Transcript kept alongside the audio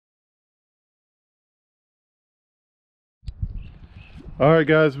All right,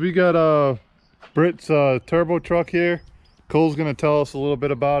 guys, we got Britt's turbo truck here. Cole's gonna tell us a little bit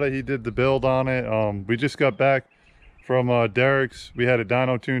about it. He did the build on it. We just got back from Derek's. We had a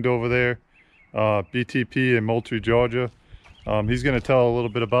dyno tuned over there, BTP in Moultrie, Georgia. He's gonna tell a little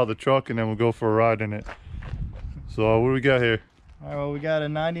bit about the truck, and then we'll go for a ride in it. So what do we got here? All right, well, we got a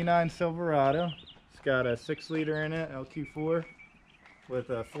 99 Silverado. It's got a 6-liter in it, LQ4, with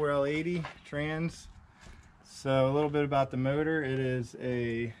a 4L80 trans. So a little bit about the motor. It is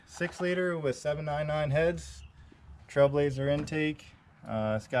a 6-liter with 799 heads, Trailblazer intake.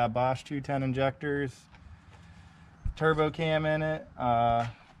 It's got Bosch 210 injectors, turbo cam in it,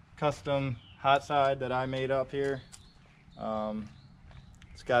 custom hot side that I made up here.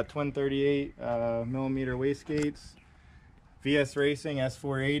 It's got twin 38 millimeter wastegates, VS Racing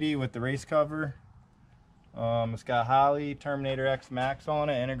S480 with the race cover. It's got Holley Terminator X Max on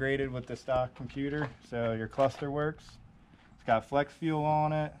it, integrated with the stock computer, so your cluster works. It's got flex fuel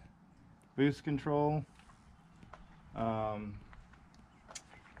on it, boost control. It's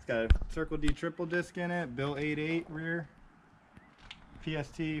got a Circle D triple disc in it, built 8.8 rear,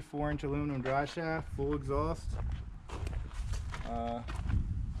 PST 4-inch aluminum dry shaft, full exhaust.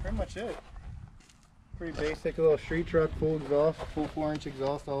 Pretty much it. Pretty basic little street truck, full exhaust, full 4-inch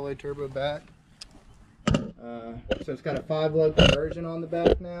exhaust all the way turbo back. So it's got a 5-lug conversion on the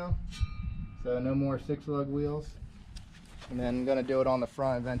back now, so no more 6-lug wheels. And then I'm going to do it on the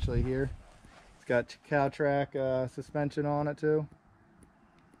front eventually here. It's got Caltrack suspension on it too.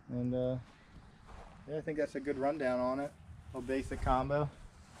 And yeah, I think that's a good rundown on it. A little basic combo.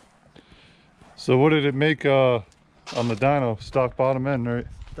 So what did it make on the dyno? Stock bottom end, right?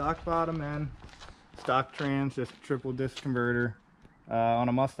 Stock bottom end, stock trans, just triple disc converter. On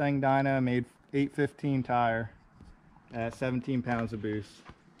a Mustang dyno, I made 815 tire at 17 pounds of boost.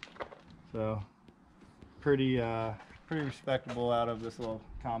 So pretty respectable out of this little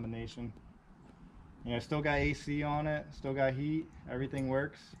combination. You know, still got AC on it, still got heat, everything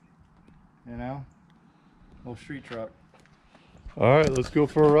works, you know, little street truck. All right, let's go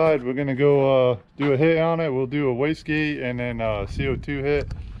for a ride. We're gonna go do a hit on it. We'll do a wastegate and then CO2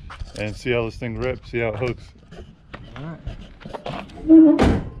 hit and see how this thing rips, see how it hooks. All right.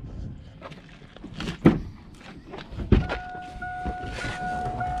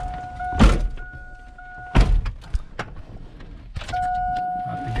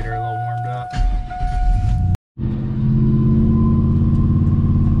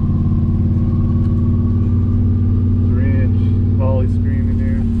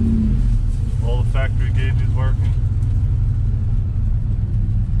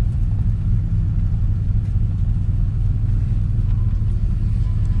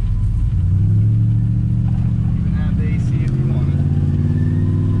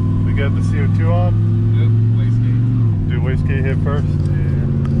 Got the CO2 on? Yep, wastegate. Do a wastegate hit first?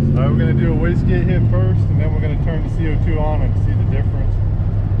 Yeah. Alright, we're going to do a wastegate hit first, and then we're going to turn the CO2 on and see the difference.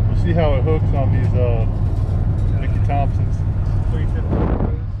 We'll see how it hooks on these Mickey Thompsons. 350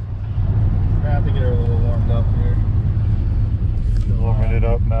 degrees. We're going to have to get her a little warmed up here. Warming it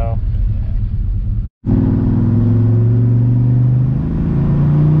up now.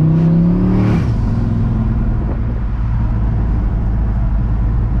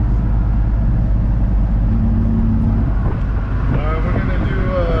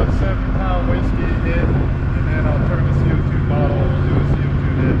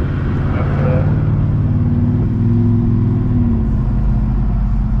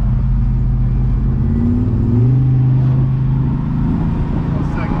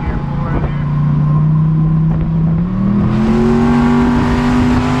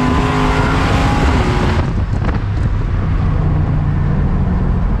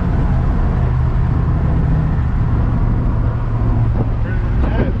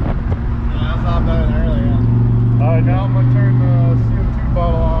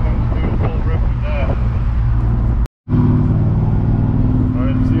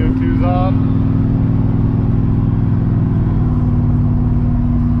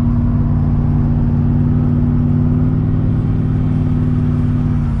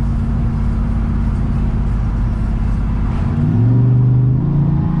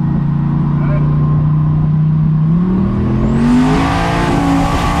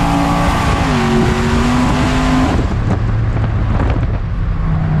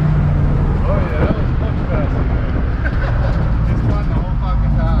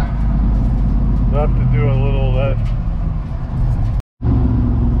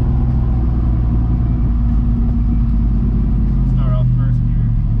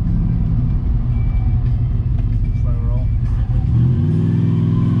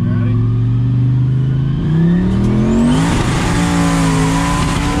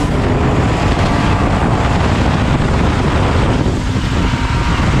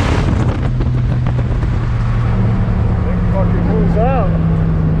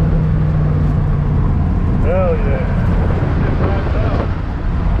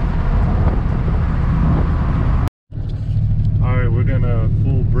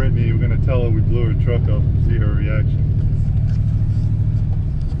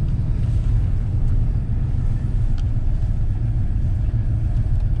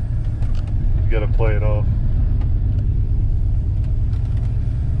 play it off.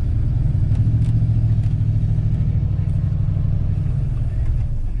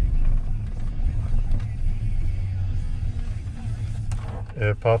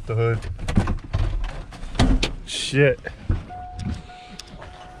 Yeah, pop the hood. Shit.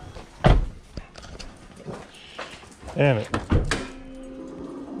 Damn it.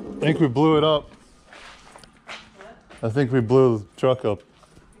 I think we blew it up. I think we blew the truck up.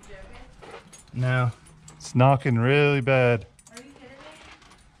 No. It's knocking really bad. Are you kidding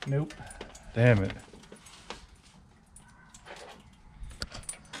me? Nope. Damn it.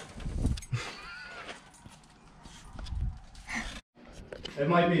 It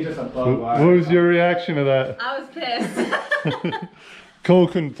might be just a bug What wire. was your reaction to that? I was pissed. Cole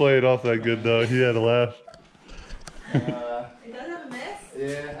couldn't play it off that good though. He had to laugh. Uh, It does have a miss?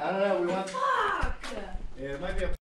 yeah, I don't know. We went